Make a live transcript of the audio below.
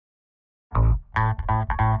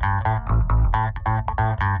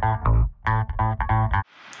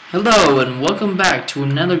Hello and welcome back to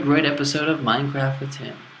another great episode of Minecraft with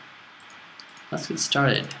Tim. Let's get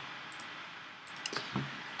started.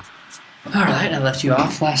 Alright, I left you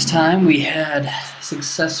off last time. We had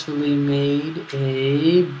successfully made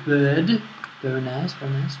a bed. Very nice, but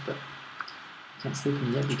I can't sleep in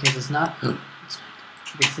it yet because it's not. It's not.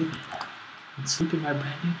 I can sleep in it now. I can sleep in my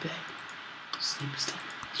brand new bed. Sleep.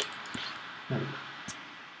 There we go.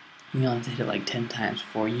 You only have to hit it like 10 times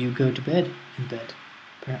before you go to bed in bed.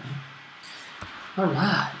 Apparently.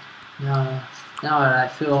 Alright. Now that I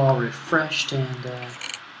feel all refreshed and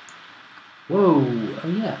whoa, oh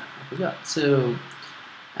yeah, I forgot. So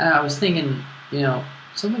I was thinking,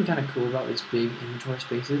 something kind of cool about these big inventory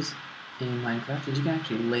spaces in Minecraft is you can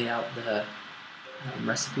actually lay out the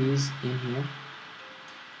recipes in here.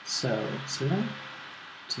 So see that?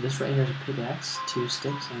 So this right here is a pickaxe, 2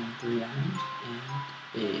 sticks and 3 irons, and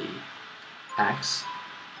a axe.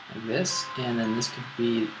 Like this, and then this could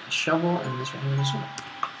be a shovel, and this right here is a sword.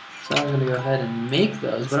 So I'm going to go ahead and make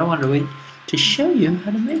those, but I wanted to wait to show you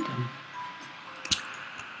how to make them.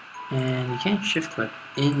 And you can't shift click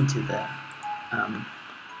into the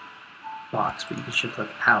box, but you can shift click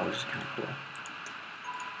out, which is kind of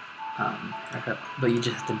cool. But you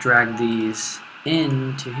just have to drag these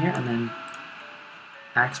into here, and then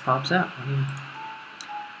axe pops out.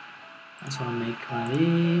 I just want to make one of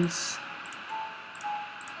these.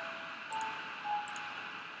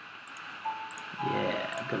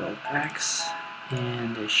 Yeah, good old axe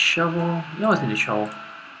and a shovel. You always need a shovel.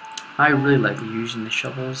 I really like using the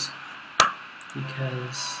shovels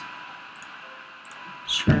because it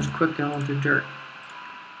sure is quick going through dirt.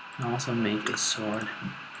 And also make a sword.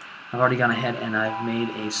 I've already gone ahead and I've made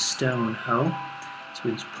a stone hoe. So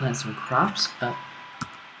we just plant some crops up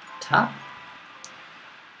top.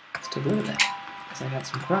 Let's take a look at that. Because I got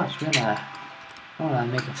some crops. I want to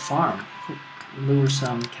make a farm. Lure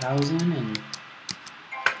some cows in and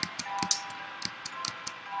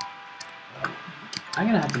I'm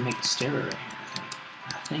gonna have to make a stairway right here,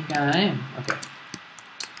 I think I am. Okay.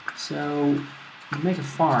 So, to make a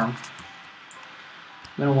farm,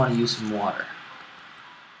 I'm gonna want to use some water.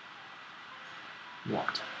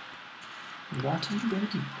 Water,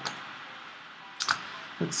 ready.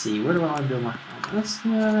 Let's see, where do I want to build my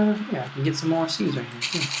farm? Yeah, I can get some more seeds right here,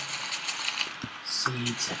 too.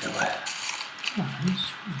 Seeds everywhere. Come on,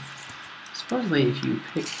 supposedly if you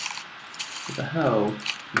pick with a hoe,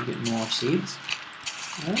 you get more seeds.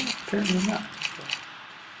 Well, apparently not.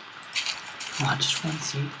 Oh, just one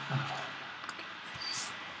seed. Oh,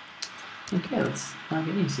 okay, let's not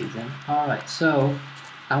get any seeds then. Alright, so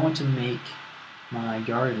I want to make my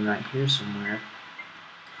garden right here somewhere.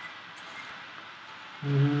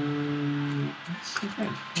 Let's see if I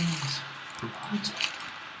can find water.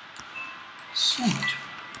 So much.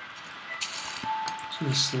 Just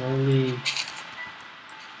going to slowly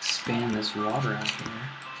expand this water out here,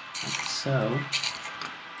 like so.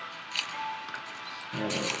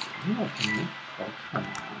 What can you? Oh, come on,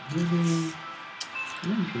 really?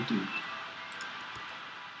 What you can do?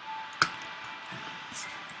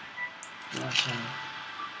 Water.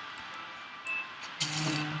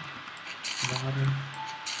 Water.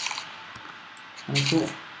 Oh, cool.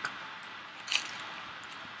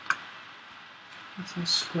 That's so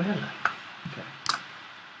square-like. Okay.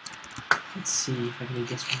 Let's see if I can do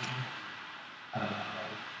this one here. Oh,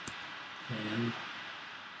 man.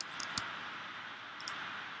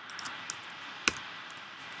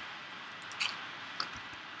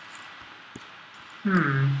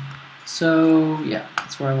 So, yeah,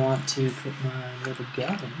 that's where I want to put my little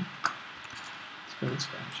garden. Let's go this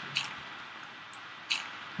direction.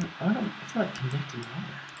 I feel like connecting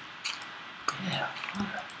water. Yeah,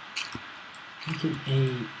 water. Making a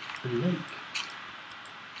lake.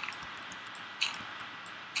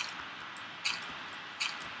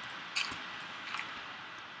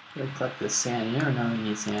 Gotta collect this sand. You never know you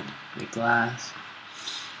need sand. Make glass.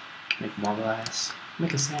 Make more glass.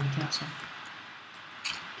 Make a sand castle.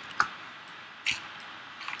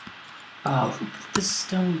 Oh, who put this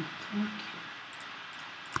stone block here?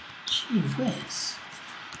 Gee whiz.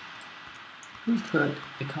 Who put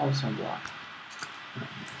a cobblestone block? Oh,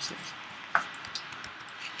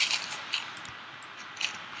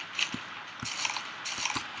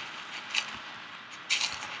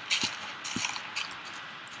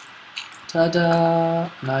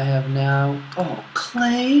 ta-da! And I have now... Oh,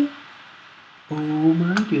 clay? Oh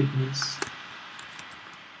my goodness.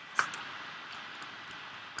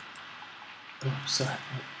 Oh, sorry.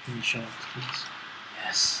 Let me show it, please.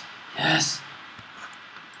 Yes. Yes!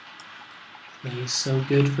 Clay is so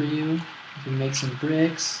good for you. You can make some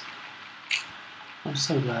bricks. I'm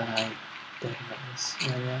so glad I dug out this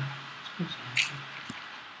area.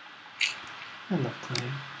 I love clay.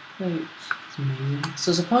 Clay is amazing.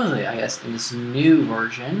 So supposedly, I guess, in this new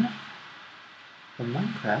version of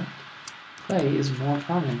Minecraft, clay is more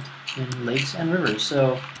prominent in lakes and rivers.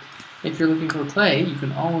 So if you're looking for clay, you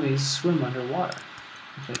can always swim underwater.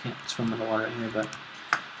 Actually, I can't swim underwater here, but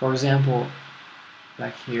for example,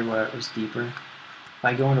 back here where it was deeper, if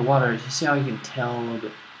I go underwater, you see how you can tell a little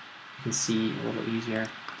bit, you can see a little easier.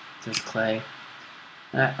 There's clay.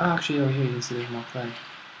 And oh, actually over here you can see there's more clay.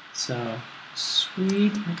 So,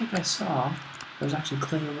 sweet. I think I saw there's actually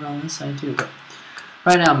clay over on this side too, but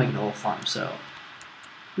right now I'm making a little farm, so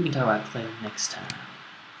we can talk about clay next time,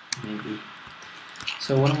 maybe.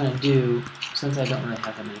 So what I'm going to do, since I don't really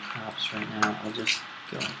have that many crops right now, I'll just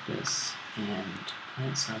go like this and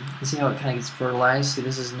plant some. You see how it kind of gets fertilized? See,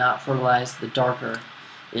 this is not fertilized. The darker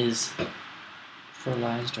is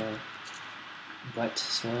fertilized or wet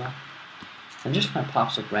soil. And just kind of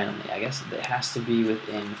pops up randomly. I guess it has to be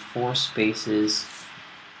within 4 spaces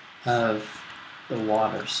of the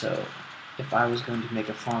water. So if I was going to make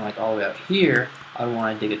a farm like all the way out here, I would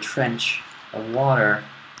want to dig a trench of water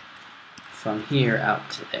from here out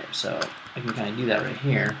to there. So I can kind of do that right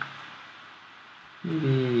here.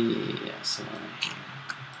 Maybe, yeah, somewhere right here.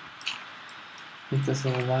 Make this a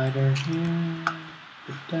little wider here,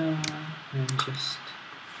 put it down, and just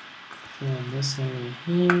fill in this area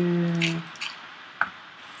here.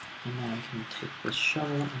 And now I can take this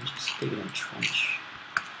shovel and just dig it in a trench.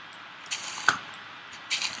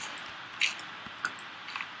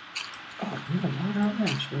 Oh, no water on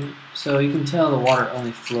there, sweet. So you can tell the water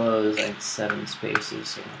only flows like 7 spaces,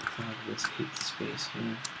 so I'll fill this 8th space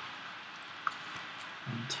here.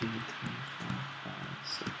 1, 2, 3, 4, 5,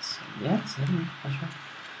 6, 7. Yeah, 7, that's right.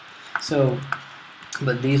 So,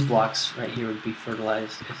 but these blocks right here would be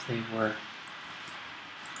fertilized if they were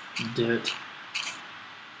dirt.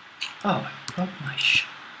 Oh, I broke my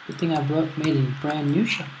shovel. Good thing I made a brand new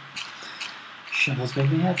shovel. Shovels make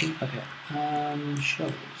me happy. Okay,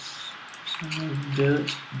 shovels. So, dirt.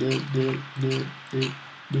 Who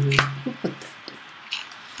put that dirt?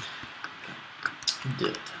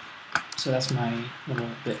 Dirt. So that's my little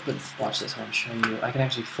bit, but watch this, I want to show you. I can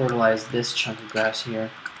actually fertilize this chunk of grass here,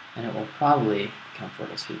 and it will probably become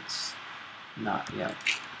fertile. It's not yet.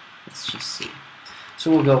 Let's just see. So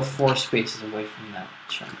we'll go 4 spaces away from that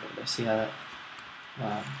chunk over there. See how that,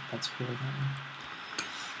 wow, that's cool.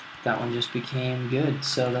 That one just became good,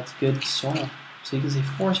 so that's good soil. So you can see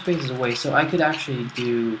 4 spaces away. So I could actually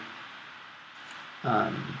do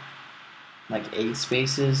like 8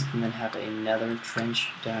 spaces and then have another trench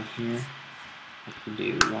down here. I could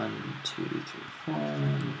do 1, 2, 3, 4,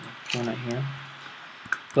 one right here.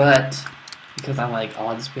 But because I like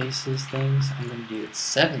odd spaces things, I'm going to do it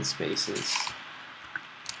 7 spaces.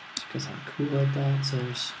 Because I'm cool like that. So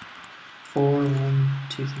there's 4, 1,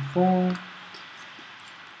 2, 3, 4,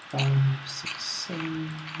 5, 6, 7,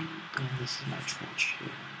 and this is my trench here.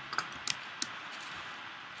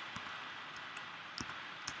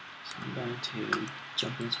 So I'm going to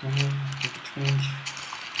jump in this one, make a trench.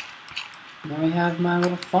 And then we have my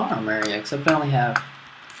little farm area, except I only have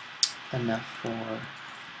enough for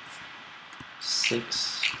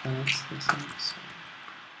 6 plants. So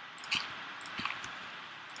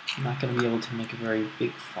I'm not going to be able to make a very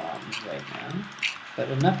big farm right now, but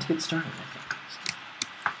enough to get started, I think.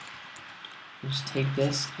 So just take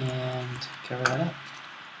this and cover that up.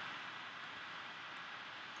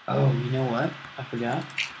 Oh, you know what? I forgot.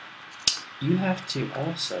 You have to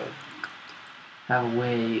also have a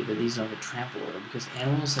way that these don't get trampled over, because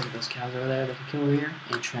animals like those cows over there, they can kill over here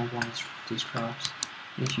and trample on these crops.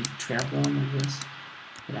 And if you trample them like this,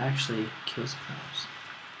 it actually kills the crops.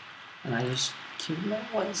 And I just killed my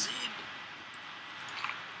 1 seed.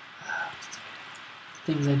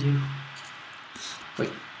 Things I do.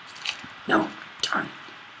 Wait. No. Darn it.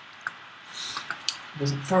 It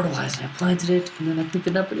wasn't fertilized. I planted it and then I picked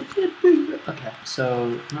it up and it did. Okay,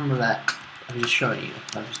 so remember that. I was just showing you.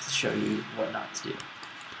 I was just to show you what not to do.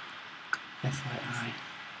 FYI.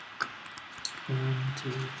 1,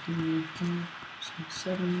 2, 3, 4, 6,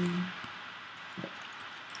 7.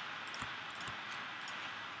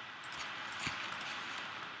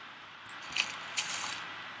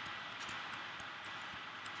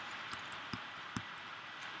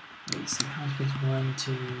 Let's see how space 1,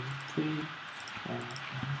 2, 3, 4,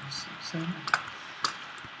 5, 6, 7.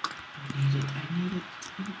 I need it.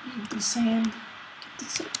 I need the sand. Get the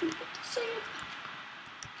sand.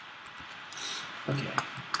 Okay.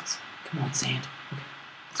 Come on, sand. Okay.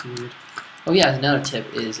 That's weird. Oh yeah, another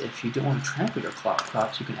tip is if you don't want to trample your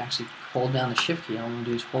crops, you can actually hold down the shift key. All I'm going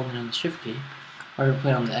to do is hold down the shift key. Or if you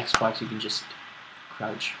play on the Xbox, you can just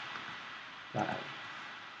crouch. Right.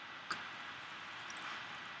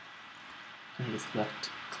 I think it's left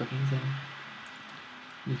clicking thing.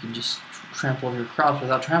 You can just trample your crops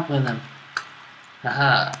without trampling them.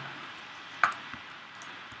 Haha.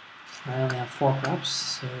 I only have 4 crops,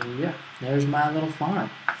 so yeah, there's my little farm.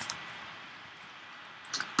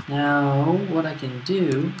 Now, what I can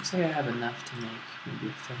do, looks like I have enough to make maybe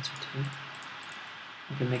a fence or 2.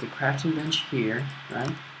 I can make a crafting bench here,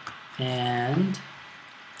 right? And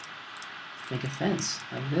make a fence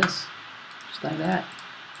like this, just like that.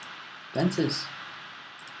 Fences.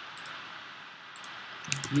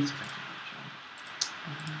 Fence.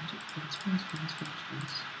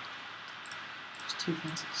 Just 2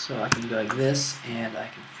 fences. So I can go like this, and I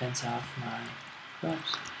can fence off my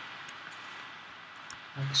crops.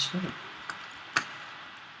 Like so.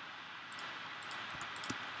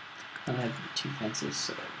 I have 2 fences,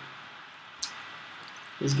 so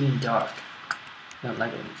it's getting dark. I don't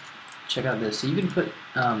like it. Check out this. So you can put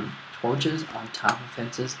torches on top of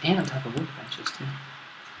fences and on top of workbenches too.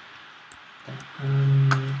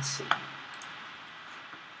 Let's see.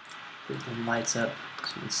 Put the lights up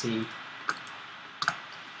so you can see.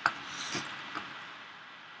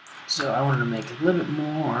 So I wanted to make a little bit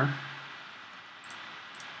more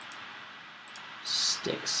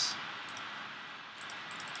sticks.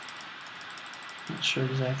 Not sure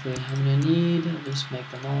exactly how many I need. I'll just make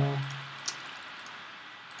them all.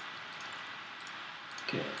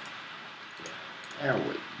 Okay. There we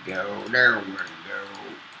go. There we go.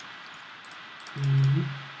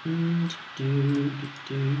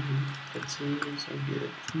 Fences are good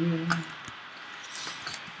for you.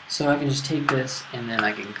 So I can just take this and then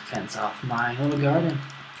I can fence off my little garden.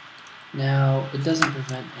 Now it doesn't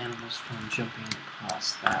prevent animals from jumping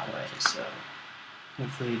across that way, so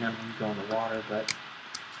hopefully none of them go in the water, but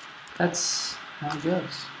that's how it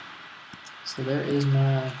goes. So there is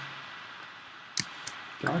my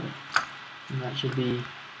garden. And that should be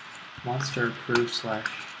monster proof /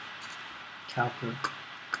 cow proof.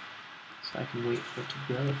 So I can wait for it to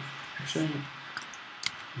grow. Actually,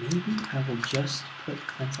 maybe I will just put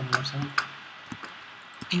fence on the other side.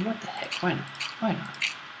 And what the heck? Why not? Why not?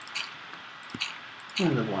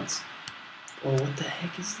 Only live once. Oh, what the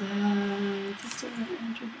heck is that? It's an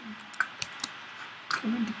Enderman.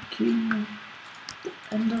 Coming to kill me. The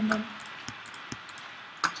Enderman.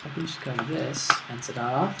 So I can just go like this. Fence it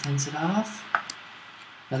off. Fence it off.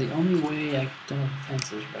 Now the only way I don't have a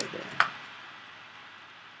fence is right there.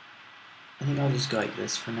 I think I'll just go like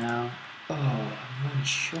this for now. Oh, I'm 1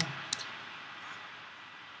 short.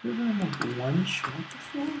 You ever been like 1 short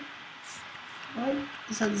before? What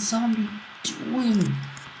is that zombie doing?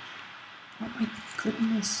 Oh my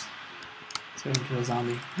goodness. So I can kill a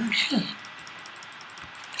zombie.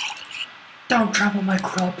 Don't trample my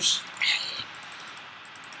crops.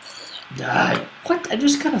 Die. What? I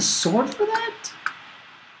just got a sword for that?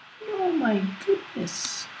 Oh my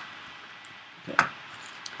goodness. Okay.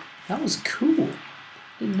 That was cool.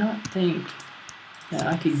 Did not think that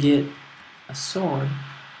I could get a sword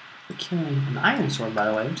for killing an iron sword, by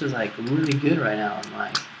the way, which is like really good right now on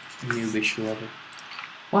my noobish level.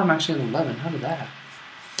 Well, I'm actually at 11. How did that happen?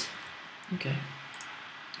 Okay.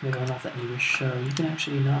 Maybe I'm not that noobish, so you can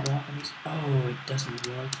actually not walk on these. Oh, it doesn't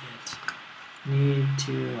work yet. Need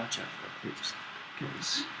to watch out for creeps,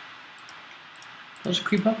 because they'll just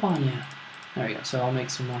creep up on you. There we go. So I'll make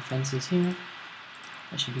some more fences here.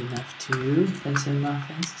 That should be enough to fence in my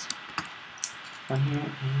fences. One here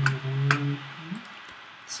and one here.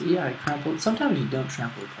 See, I trampled. Sometimes you don't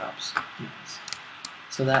trample the crops. Anyways.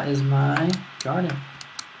 So that is my garden.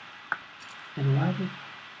 And why did...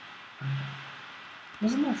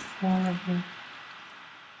 Wasn't there 4 of them?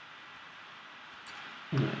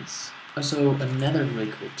 Anyways. So another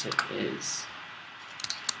really cool tip is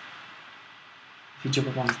if you jump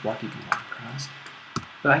up on this block, you can walk across.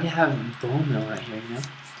 But I can have bone meal right here, you know?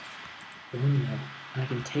 Bone meal. And I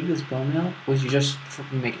can take this bone meal, which you just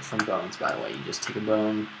make it from bones, by the way. You just take a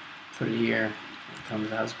bone, put it here, and it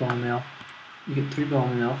comes out as bone meal. You get 3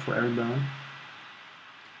 bone meal for every bone.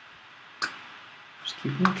 Just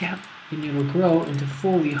keep a lookout, and it'll grow into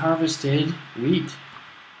fully harvested wheat.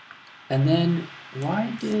 And then,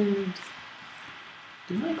 why did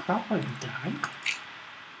my crop like die?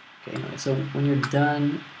 Okay, anyway, so when you're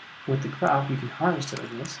done with the crop, you can harvest it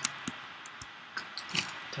like this.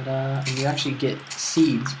 Ta-da! And you actually get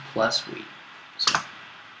seeds plus wheat. So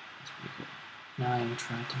that's pretty cool. Now I am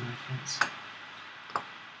attracting my fence.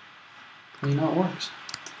 Well, you know it works.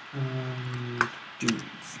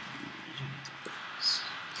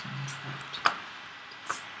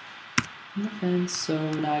 in the fence,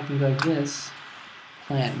 so now I can go like this,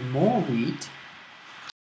 plant more wheat,